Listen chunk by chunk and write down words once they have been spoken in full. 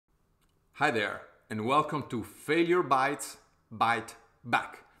Hi there, and welcome to Failure Bites, Bite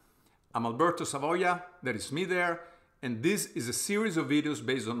Back. I'm Alberto Savoia, that is me there, and this is a series of videos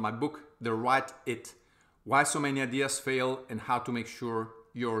based on my book, The Right It, Why So Many Ideas Fail and How to Make Sure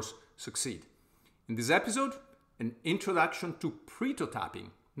Yours Succeed. In this episode, an introduction to pretotyping,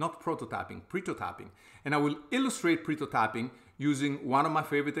 not prototyping, pretotyping, and I will illustrate pretotyping using one of my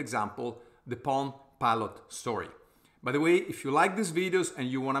favorite examples, the Palm Pilot story. By the way, if you like these videos and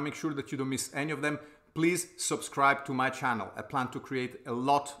you want to make sure that you don't miss any of them, please subscribe to my channel. I plan to create a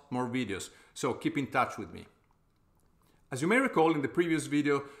lot more videos, so keep in touch with me. As you may recall, in the previous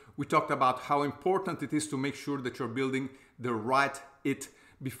video, we talked about how important it is to make sure that you're building the right it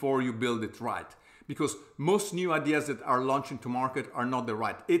before you build it right. Because most new ideas that are launching to market are not the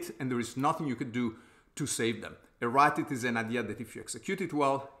right it, and there is nothing you could do to save them. A right it is an idea that if you execute it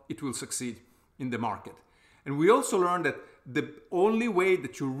well, it will succeed in the market. And we also learned that the only way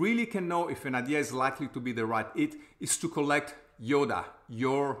that you really can know if an idea is likely to be the right it is to collect YODA,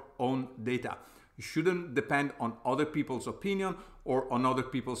 your own data. You shouldn't depend on other people's opinion or on other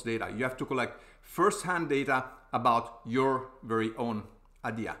people's data. You have to collect first-hand data about your very own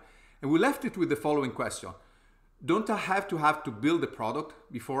idea. And we left it with the following question. Don't I have to build a product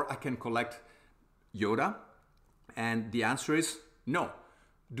before I can collect YODA? And the answer is no.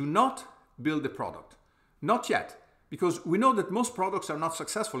 Do not build a product. Not yet, because we know that most products are not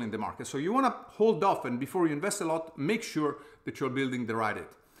successful in the market. So you want to hold off, and before you invest a lot, make sure that you're building the right it.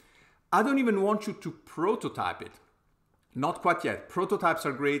 I don't even want you to prototype it. Not quite yet. Prototypes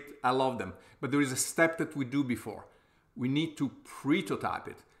are great. I love them. But there is a step that we do before. We need to pretotype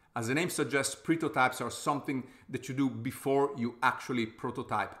it. As the name suggests, pretotypes are something that you do before you actually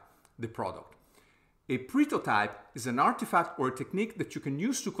prototype the product. A pretotype is an artifact or a technique that you can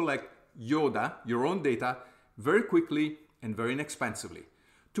use to collect YODA, your own data, very quickly and very inexpensively.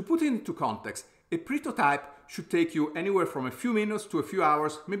 To put it into context, a pretotype should take you anywhere from a few minutes to a few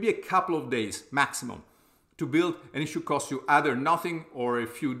hours, maybe a couple of days maximum to build, and it should cost you either nothing or a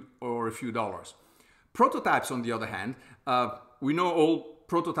few dollars. Prototypes, on the other hand, we know all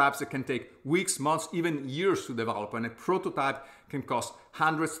prototypes that can take weeks, months, even years to develop, and a prototype can cost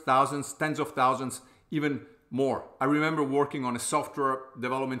hundreds, thousands, tens of thousands, even more. I remember working on a software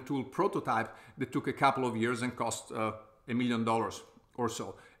development tool prototype that took a couple of years and cost $1 million or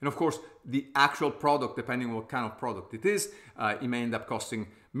so. And of course, the actual product, depending on what kind of product it is, it may end up costing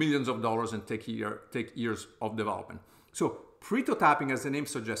millions of dollars and take years of development. So pretotyping, as the name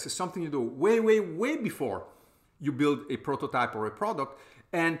suggests, is something you do way before you build a prototype or a product,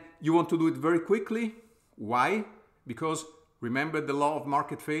 and you want to do it very quickly. Why? Because remember the law of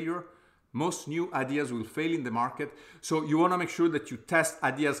market failure? Most new ideas will fail in the market, so you want to make sure that you test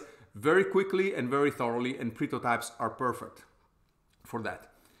ideas very quickly and very thoroughly, and pretotypes are perfect for that.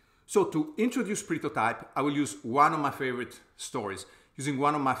 So to introduce pretotype, I will use one of my favorite stories, using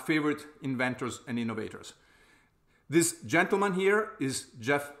one of my favorite inventors and innovators. This gentleman here is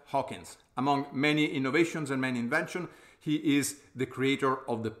Jeff Hawkins. Among many innovations and many inventions, he is the creator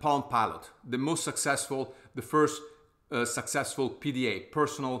of the Palm Pilot, the most successful, the first successful PDA,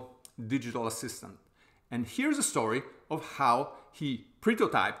 personal digital assistant. And here's a story of how he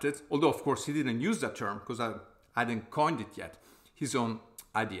pretotyped it, although of course he didn't use that term because I hadn't coined it yet, his own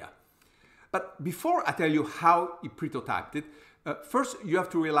idea. But before I tell you how he pretotyped it, first you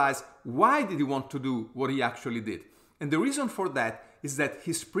have to realize why did he want to do what he actually did. And the reason for that is that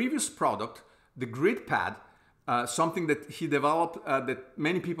his previous product, the grid pad, something that he developed that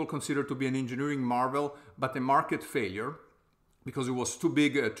many people consider to be an engineering marvel, but a market failure, because it was too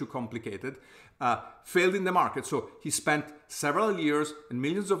big, too complicated, failed in the market. So he spent several years and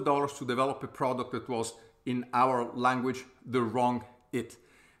millions of dollars to develop a product that was, in our language, the wrong it.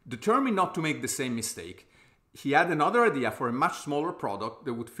 Determined not to make the same mistake, he had another idea for a much smaller product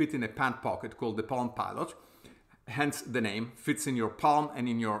that would fit in a pant pocket called the Palm Pilot. Hence the name, fits in your palm and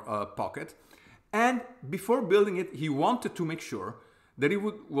in your pocket. And before building it, he wanted to make sure that it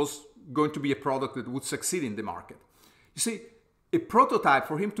was going to be a product that would succeed in the market. You see, a prototype,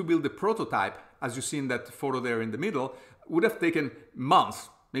 for him to build a prototype, as you see in that photo there in the middle, would have taken months,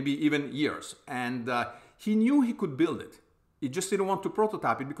 maybe even years. And he knew he could build it. He just didn't want to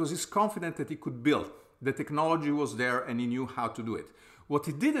prototype it because he's confident that he could build. The technology was there and he knew how to do it. What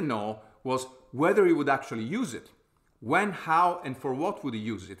he didn't know was whether he would actually use it. When, how, and for what would he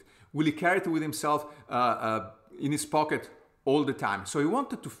use it? Will he carry it with himself in his pocket all the time? So he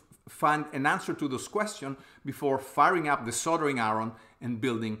wanted to find an answer to those questions before firing up the soldering iron and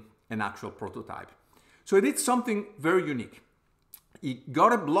building an actual prototype. So he did something very unique. He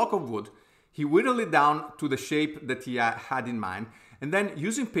got a block of wood, he whittled it down to the shape that he had in mind, And then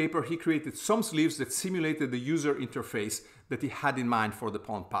using paper, he created some sleeves that simulated the user interface that he had in mind for the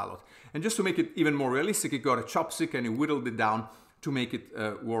Palm Pilot. And just to make it even more realistic, he got a chopstick and he whittled it down to make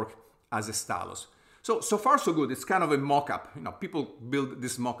it work as a stylus. So far so good. It's kind of a mock-up. You know, people build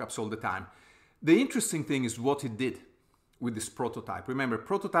these mock-ups all the time. The interesting thing is what he did with this prototype. Remember,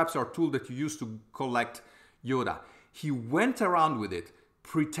 prototypes are a tool that you use to collect YODA. He went around with it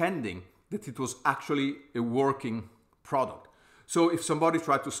pretending that it was actually a working product. So if somebody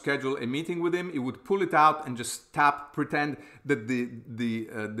tried to schedule a meeting with him, he would pull it out and just tap, pretend that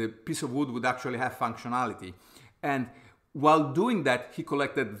the piece of wood would actually have functionality. And while doing that, he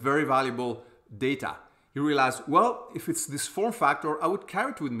collected very valuable data. He realized, well, if it's this form factor, I would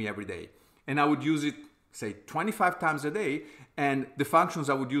carry it with me every day. And I would use it, say, 25 times a day. And the functions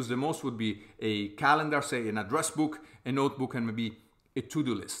I would use the most would be a calendar, say an address book, a notebook, and maybe a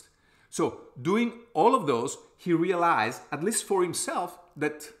to-do list. So doing all of those, he realized, at least for himself,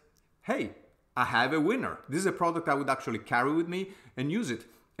 that, hey, I have a winner. This is a product I would actually carry with me and use it.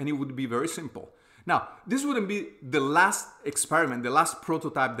 And it would be very simple. Now, this wouldn't be the last experiment, the last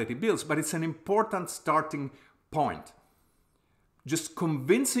prototype that he builds, but it's an important starting point. Just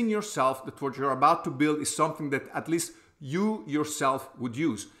convincing yourself that what you're about to build is something that at least you yourself would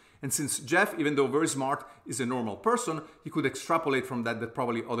use. And since Jeff, even though very smart, is a normal person, he could extrapolate from that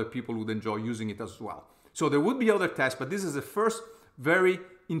probably other people would enjoy using it as well. So there would be other tests, but this is the first very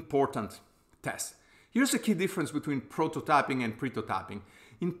important test. Here's the key difference between prototyping and pretotyping.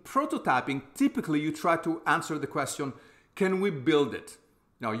 In prototyping, typically you try to answer the question, can we build it?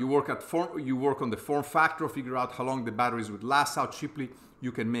 Now you work on the form factor, figure out how long the batteries would last, how cheaply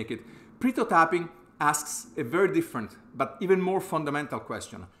you can make it. Pretotyping asks a very different, but even more fundamental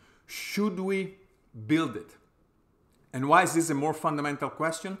question. Should we build it? And why is this a more fundamental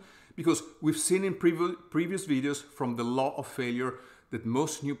question? Because we've seen in previous videos from the law of failure that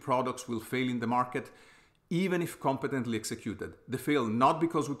most new products will fail in the market, even if competently executed. They fail not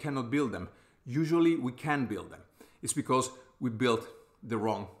because we cannot build them. Usually we can build them. It's because we built the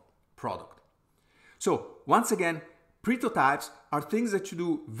wrong product. So once again, pretotypes are things that you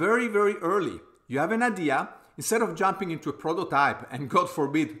do very, very early. You have an idea. Instead of jumping into a prototype and, God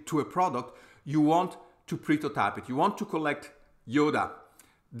forbid, to a product, you want to pretotype it. You want to collect YODA.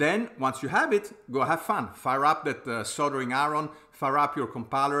 Then, once you have it, go have fun. Fire up that soldering iron, fire up your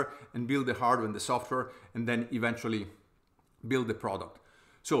compiler, and build the hardware and the software, and then eventually build the product.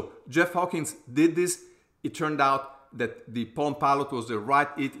 So Jeff Hawkins did this. It turned out that the Palm Pilot was the right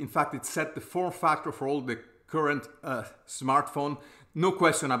hit. In fact, it set the form factor for all the current smartphone. No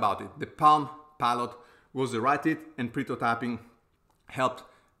question about it. The Palm Pilot was the right hit, and pretotyping helped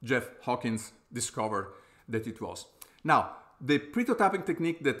Jeff Hawkins discover that it was. Now, the pretotyping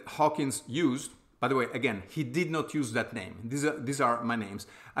technique that Hawkins used, by the way, again, he did not use that name. These are my names.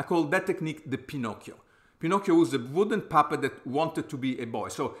 I call that technique the Pinocchio. Pinocchio was a wooden puppet that wanted to be a boy.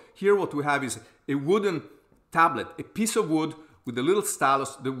 So here what we have is a wooden tablet, a piece of wood with a little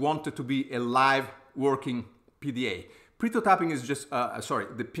stylus that wanted to be a live working PDA. Pretotyping is just,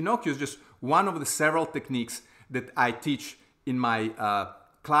 the Pinocchio is just one of the several techniques that I teach in my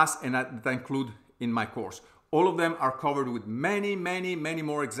class and that I include in my course. All of them are covered with many, many, many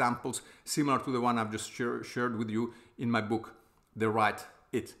more examples similar to the one I've just shared with you in my book, The Right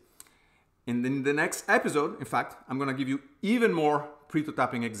It. And in the next episode, in fact, I'm going to give you even more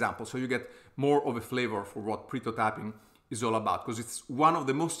pretotyping examples so you get more of a flavor for what pretotyping is all about, because it's one of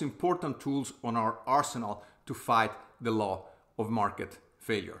the most important tools on our arsenal to fight the law of market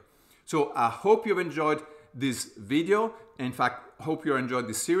failure. So I hope you've enjoyed this video. In fact, I hope you enjoyed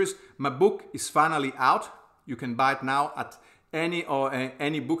this series. My book is finally out. You can buy it now at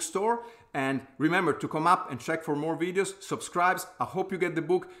any bookstore. And remember to come up and check for more videos, subscribe. I hope you get the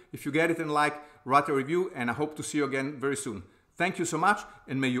book. If you get it and like, write a review, and I hope to see you again very soon. Thank you so much,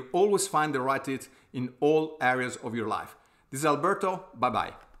 and may you always find the right it in all areas of your life. This is Alberto.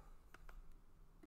 Bye-bye.